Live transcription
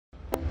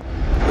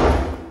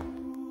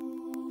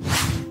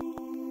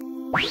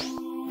I'm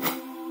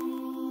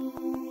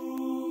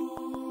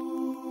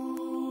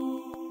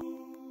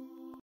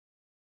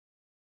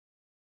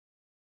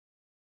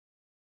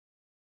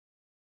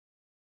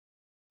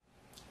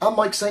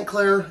Mike St.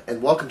 Clair,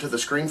 and welcome to the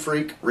Screen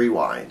Freak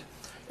Rewind.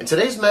 In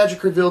today's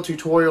Magic Reveal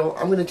tutorial,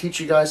 I'm going to teach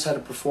you guys how to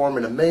perform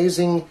an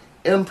amazing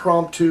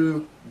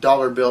impromptu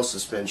dollar bill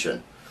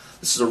suspension.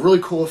 This is a really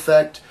cool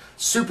effect,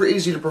 super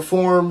easy to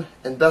perform,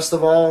 and best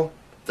of all,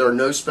 there are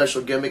no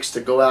special gimmicks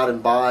to go out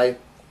and buy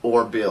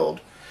or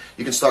build.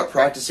 You can start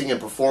practicing and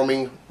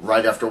performing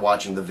right after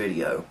watching the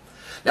video.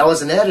 Now,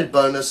 as an added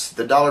bonus,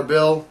 the dollar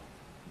bill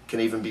can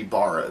even be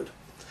borrowed.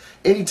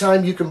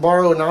 Anytime you can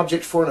borrow an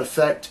object for an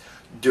effect,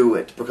 do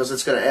it, because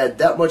it's going to add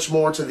that much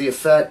more to the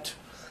effect,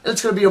 and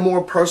it's going to be a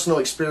more personal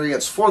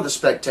experience for the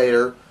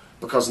spectator,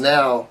 because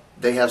now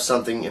they have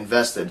something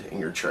invested in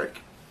your trick.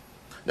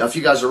 Now, if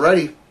you guys are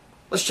ready,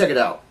 let's check it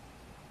out.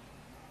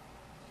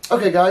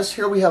 Okay guys,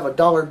 here we have a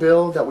dollar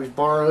bill that we've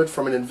borrowed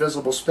from an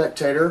invisible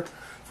spectator.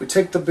 If we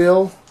take the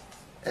bill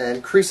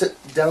and crease it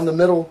down the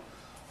middle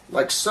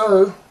like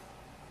so,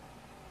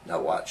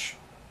 now watch.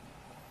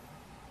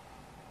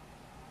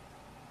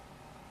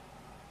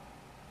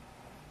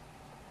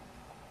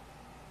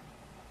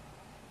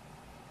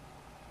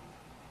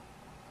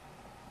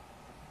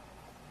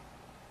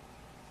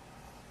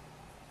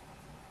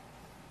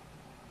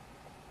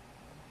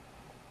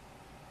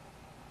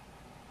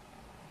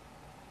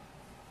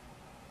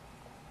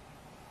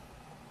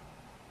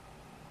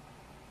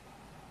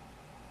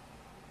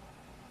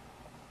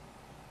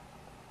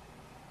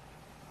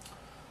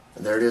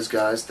 And there it is,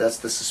 guys. That's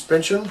the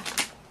suspension.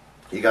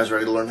 You guys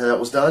ready to learn how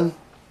that was done?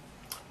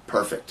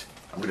 Perfect.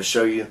 I'm going to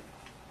show you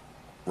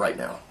right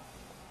now.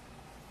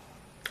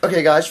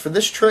 Okay guys, for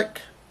this trick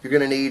you're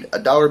going to need a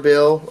dollar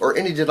bill, or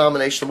any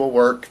denomination will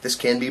work. This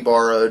can be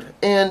borrowed,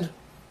 and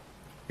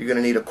you're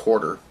going to need a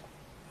quarter.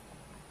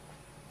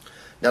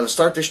 Now, to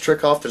start this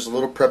trick off, there's a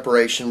little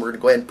preparation. We're going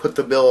to go ahead and put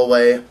the bill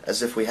away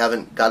as if we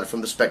haven't got it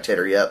from the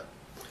spectator yet.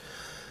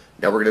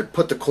 Now we're going to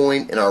put the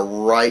coin in our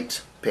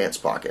right pants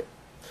pocket.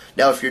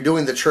 Now, if you're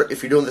doing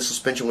the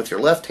suspension with your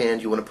left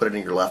hand, you want to put it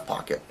in your left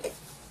pocket.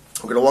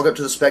 We're going to walk up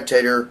to the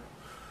spectator.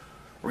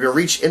 We're going to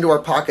reach into our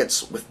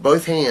pockets with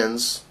both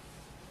hands,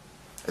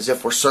 as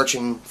if we're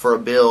searching for a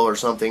bill or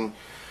something,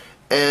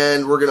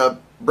 and we're going to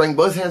bring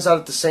both hands out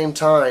at the same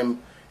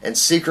time and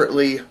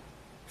secretly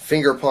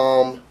finger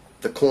palm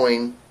the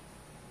coin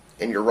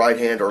in your right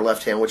hand or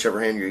left hand,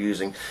 whichever hand you're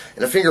using.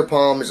 And a finger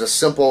palm is a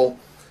simple,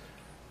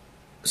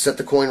 set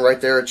the coin right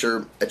there at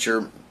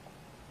your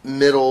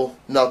middle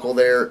knuckle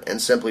there,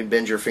 and simply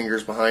bend your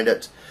fingers behind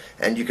it,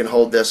 and you can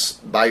hold this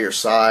by your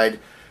side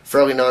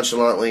fairly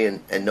nonchalantly,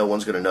 and no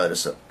one's going to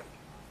notice it.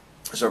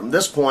 So from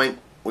this point,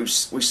 we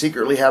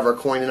secretly have our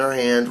coin in our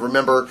hand.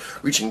 Remember,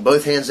 reaching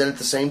both hands in at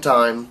the same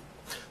time,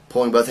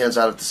 pulling both hands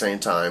out at the same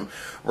time.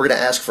 We're going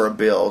to ask for a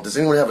bill. Does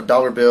anyone have a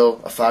dollar bill,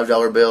 a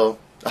 $5 bill,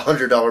 a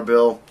 $100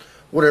 bill,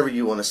 whatever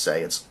you want to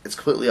say? It's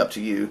completely up to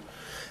you.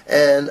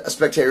 And a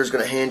spectator is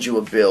going to hand you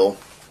a bill.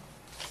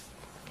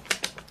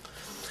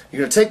 You're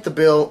going to take the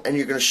bill and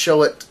you're going to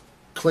show it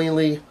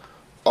cleanly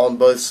on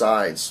both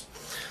sides.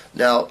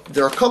 Now,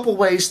 there are a couple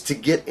ways to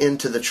get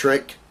into the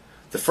trick.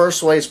 The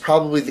first way is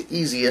probably the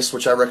easiest,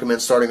 which I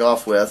recommend starting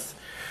off with.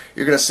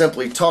 You're going to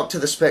simply talk to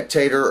the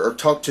spectator or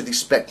talk to the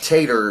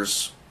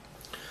spectators.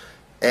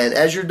 And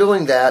as you're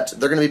doing that,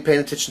 they're going to be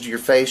paying attention to your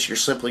face. You're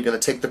simply going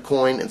to take the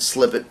coin and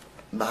slip it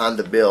behind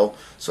the bill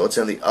so it's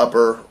in the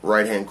upper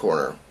right-hand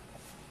corner.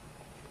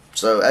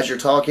 So as you're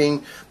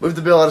talking, move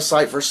the bill out of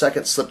sight for a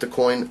second, slip the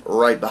coin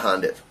right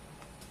behind it.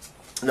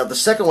 Now, the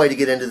second way to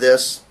get into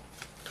this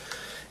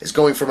is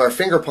going from our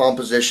finger palm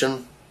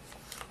position.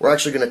 We're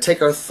actually going to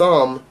take our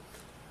thumb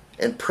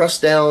and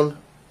press down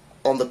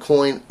on the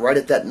coin right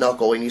at that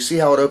knuckle, and you see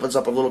how it opens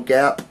up a little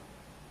gap?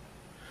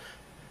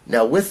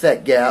 Now, with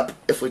that gap,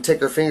 if we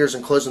take our fingers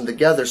and close them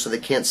together so they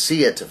can't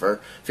see it, if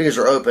our fingers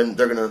are open,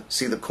 they're going to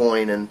see the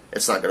coin, and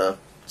it's not going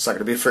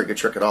to be a very good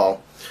trick at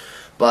all.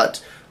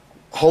 But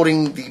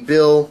holding the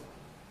bill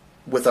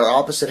with our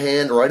opposite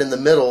hand right in the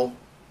middle,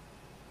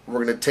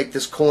 we're going to take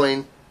this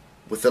coin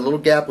with the little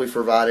gap we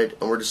provided,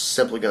 and we're just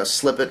simply going to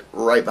slip it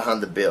right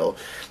behind the bill.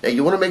 Now,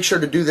 you want to make sure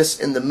to do this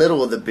in the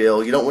middle of the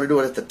bill. You don't want to do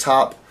it at the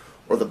top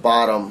or the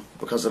bottom,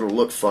 because it'll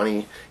look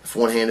funny if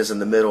one hand is in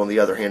the middle and the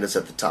other hand is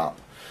at the top.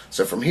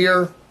 So from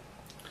here,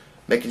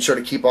 making sure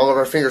to keep all of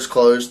our fingers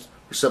closed,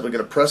 we're simply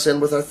going to press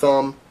in with our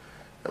thumb,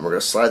 and we're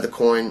going to slide the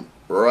coin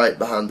right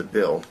behind the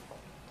bill.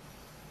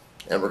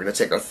 And we're going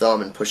to take our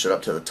thumb and push it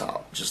up to the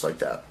top, just like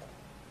that.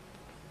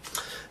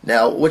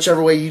 Now,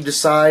 whichever way you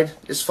decide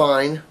is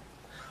fine,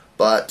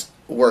 but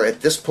we're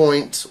at this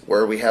point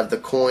where we have the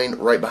coin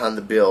right behind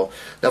the bill.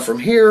 Now, from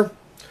here,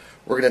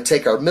 we're going to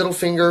take our middle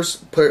fingers,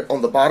 put it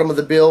on the bottom of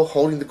the bill,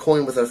 holding the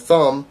coin with our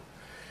thumb,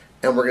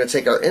 and we're going to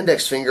take our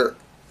index finger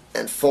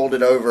and fold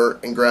it over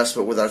and grasp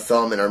it with our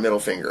thumb and our middle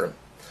finger.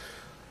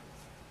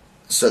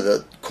 So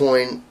the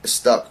coin is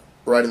stuck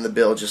right in the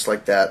bill, just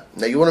like that.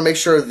 Now, you want to make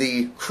sure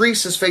the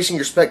crease is facing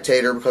your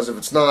spectator, because if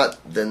it's not,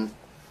 then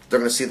they're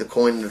going to see the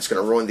coin and it's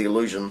going to ruin the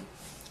illusion.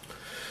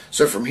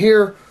 So from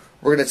here,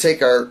 we're going to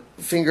take our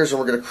fingers and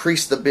we're going to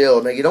crease the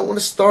bill. Now you don't want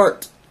to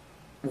start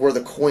where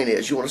the coin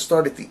is. You want to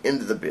start at the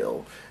end of the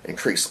bill and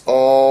crease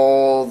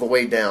all the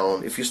way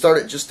down. If you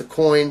start at just the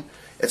coin,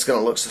 it's going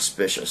to look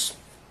suspicious.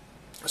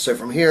 So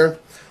from here,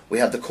 we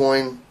have the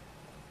coin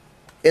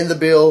in the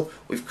bill.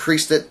 We've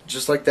creased it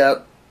just like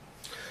that.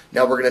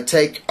 Now we're going to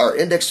take our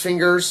index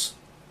fingers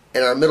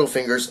and our middle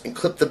fingers and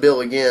clip the bill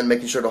again,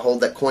 making sure to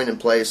hold that coin in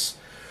place.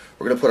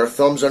 We're going to put our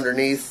thumbs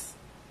underneath,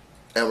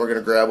 and we're going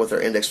to grab with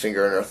our index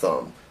finger and our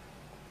thumb.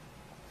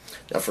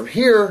 Now from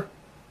here,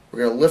 we're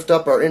going to lift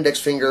up our index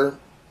finger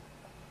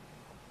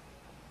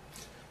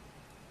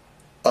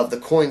of the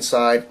coin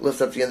side,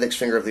 lift up the index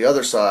finger of the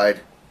other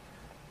side,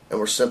 and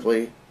we're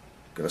simply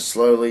going to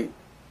slowly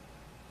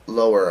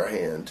lower our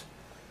hand.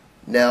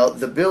 Now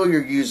the bill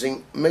you're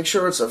using, make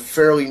sure it's a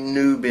fairly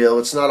new bill.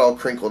 It's not all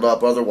crinkled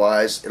up,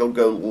 otherwise it'll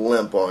go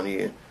limp on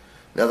you.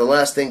 Now the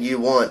last thing you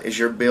want is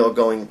your bill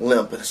going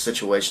limp in a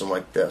situation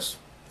like this.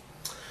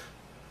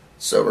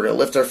 So we're going to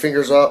lift our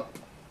fingers up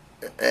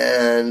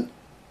and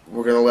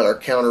we're going to let our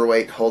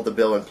counterweight hold the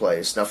bill in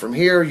place. Now from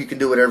here you can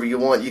do whatever you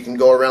want. You can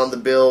go around the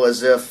bill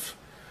as if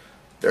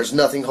there's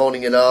nothing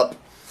holding it up.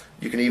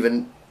 You can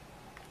even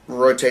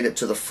rotate it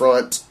to the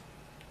front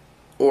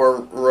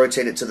or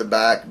rotate it to the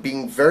back,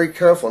 being very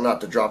careful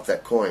not to drop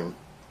that coin.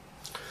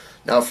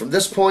 Now from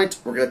this point,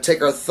 we're going to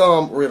take our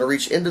thumb, we're going to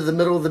reach into the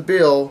middle of the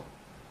bill,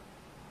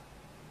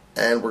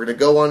 and we're going to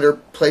go under,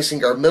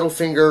 placing our middle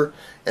finger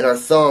and our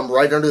thumb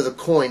right under the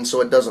coin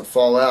so it doesn't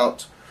fall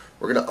out.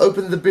 We're going to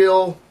open the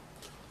bill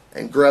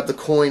and grab the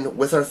coin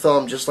with our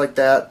thumb just like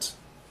that.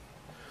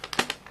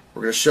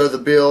 We're going to show the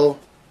bill,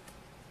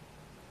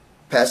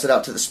 pass it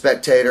out to the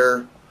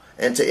spectator,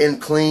 and to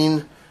end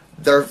clean,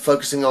 they're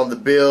focusing on the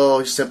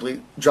bill. You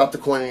simply drop the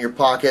coin in your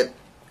pocket,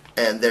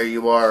 and there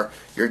you are.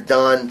 You're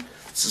done.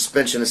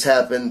 Suspension has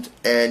happened,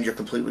 and you're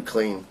completely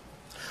clean.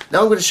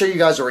 Now I'm going to show you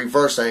guys a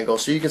reverse angle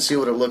so you can see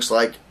what it looks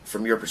like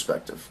from your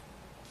perspective.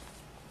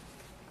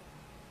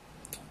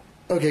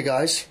 Okay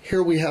guys,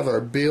 here we have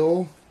our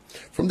bill.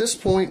 From this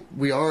point,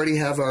 we already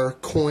have our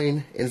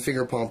coin in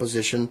finger palm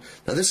position.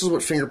 Now this is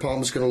what finger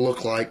palm is going to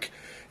look like.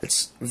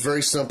 It's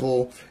very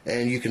simple,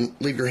 and you can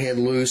leave your hand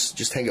loose,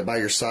 just hang it by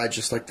your side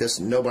just like this.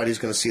 Nobody's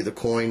going to see the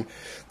coin.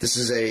 This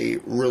is a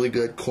really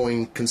good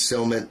coin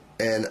concealment,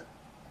 and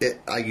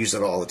I use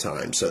it all the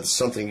time, so it's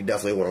something you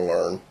definitely want to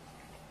learn.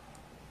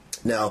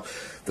 Now,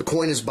 the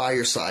coin is by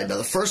your side. Now,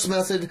 the first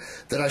method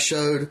that I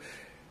showed,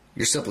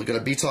 you're simply going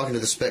to be talking to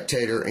the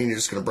spectator, and you're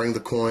just going to bring the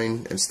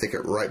coin and stick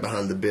it right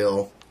behind the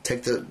bill.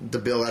 Take the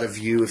bill out of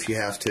view if you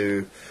have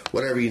to,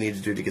 whatever you need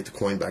to do to get the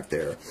coin back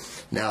there.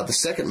 Now, the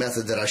second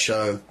method that I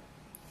show,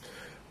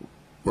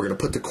 we're going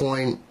to put the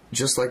coin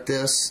just like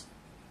this,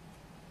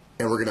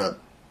 and we're going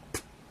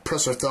to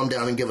press our thumb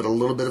down and give it a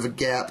little bit of a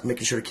gap,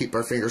 making sure to keep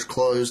our fingers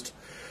closed.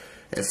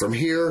 And from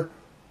here,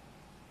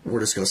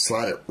 we're just going to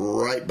slide it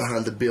right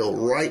behind the bill,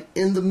 right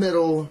in the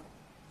middle,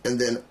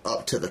 and then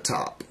up to the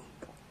top.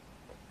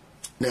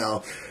 Now,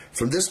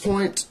 from this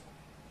point,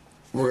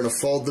 we're going to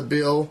fold the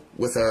bill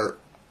with our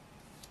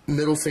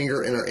middle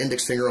finger and our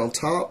index finger on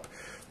top.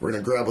 We're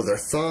going to grab with our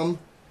thumb,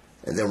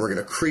 and then we're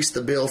going to crease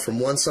the bill from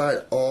one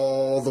side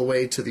all the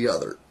way to the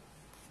other,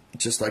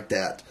 just like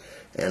that.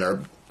 And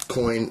our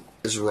coin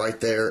is right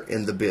there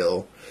in the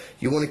bill.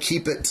 You want to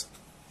keep it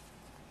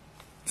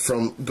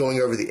from going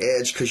over the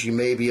edge because you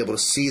may be able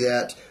to see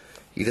that.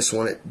 You just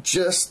want it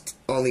just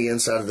on the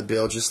inside of the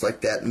bill, just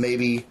like that,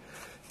 maybe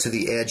to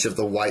the edge of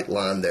the white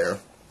line there.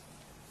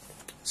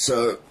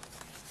 So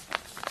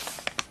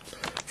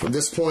from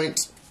this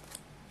point,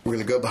 we're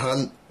going to go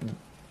behind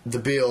the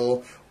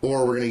bill,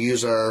 or we're going to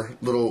use our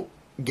little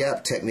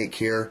gap technique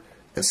here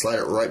and slide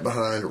it right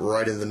behind,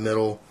 right in the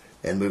middle,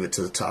 and move it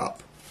to the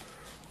top.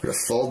 We're going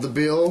to fold the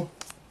bill,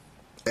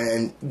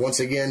 and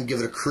once again, give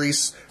it a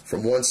crease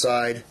from one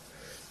side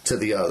to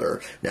the other.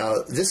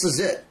 Now, this is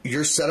it.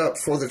 You're set up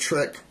for the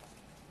trick.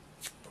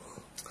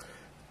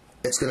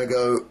 It's going to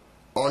go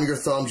on your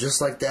thumb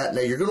just like that.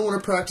 Now, you're going to want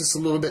to practice a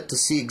little bit to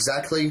see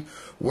exactly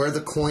where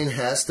the coin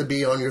has to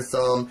be on your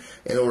thumb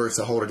in order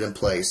to hold it in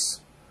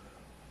place.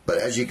 But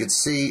as you can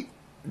see,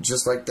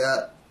 just like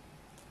that,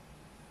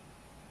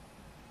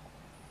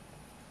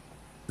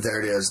 there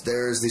it is.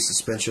 There's the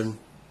suspension.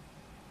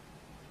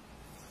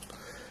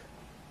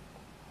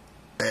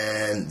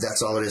 And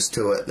that's all it is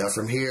to it. Now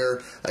from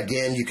here,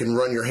 again, you can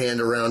run your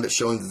hand around it,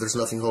 showing that there's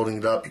nothing holding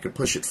it up. You can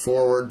push it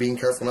forward, being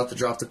careful not to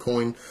drop the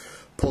coin,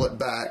 pull it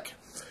back.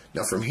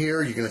 Now from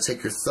here, you're going to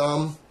take your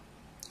thumb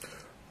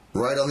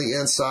right on the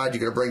inside.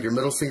 You're going to bring your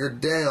middle finger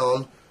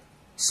down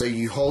so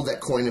you hold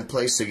that coin in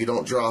place so you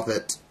don't drop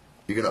it.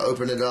 You're going to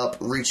open it up,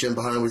 reach in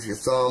behind with your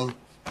thumb,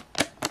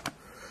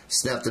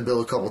 snap the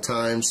bill a couple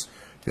times.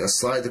 You're going to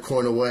slide the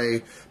coin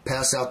away,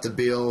 pass out the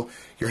bill.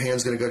 Your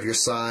hand's going to go to your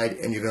side,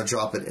 and you're going to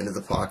drop it into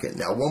the pocket.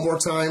 Now, one more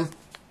time.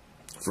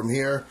 From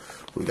here,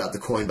 we've got the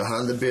coin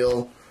behind the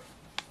bill.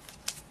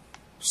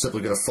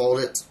 Simply going to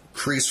fold it,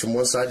 crease from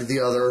one side to the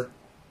other,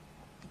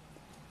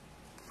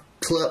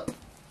 clip,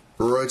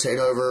 rotate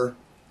over,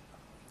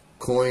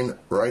 coin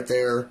right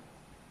there,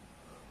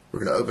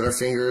 We're going to open our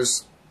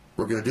fingers.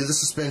 We're going to do the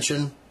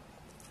suspension.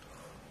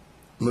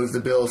 Move the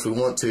bill if we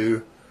want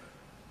to.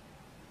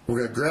 We're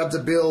going to grab the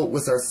bill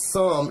with our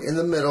thumb in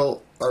the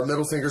middle. Our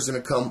middle finger is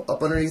going to come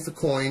up underneath the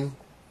coin,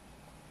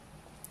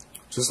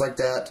 just like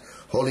that,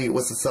 holding it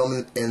with the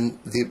thumb and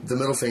the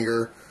middle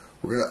finger.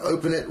 We're going to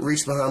open it,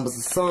 reach behind with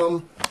the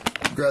thumb,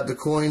 grab the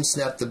coin,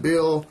 snap the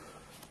bill,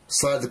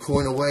 slide the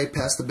coin away,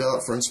 pass the bill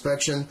out for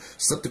inspection,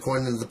 slip the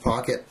coin into the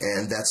pocket,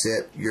 and that's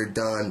it. You're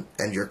done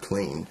and you're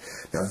clean.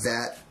 Now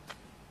that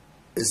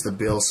is the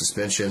bill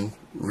suspension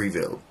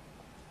revealed.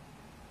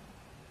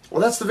 Well,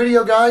 that's the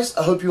video, guys.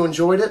 I hope you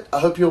enjoyed it. I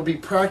hope you'll be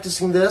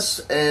practicing this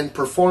and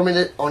performing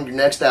it on your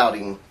next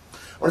outing.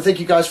 I want to thank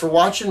you guys for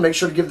watching. Make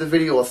sure to give the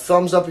video a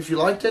thumbs up if you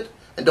liked it.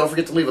 And don't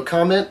forget to leave a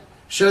comment,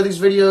 share these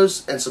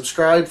videos, and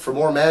subscribe for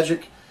more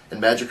magic and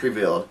Magic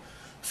Revealed.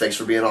 Thanks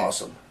for being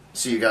awesome.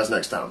 See you guys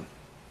next time.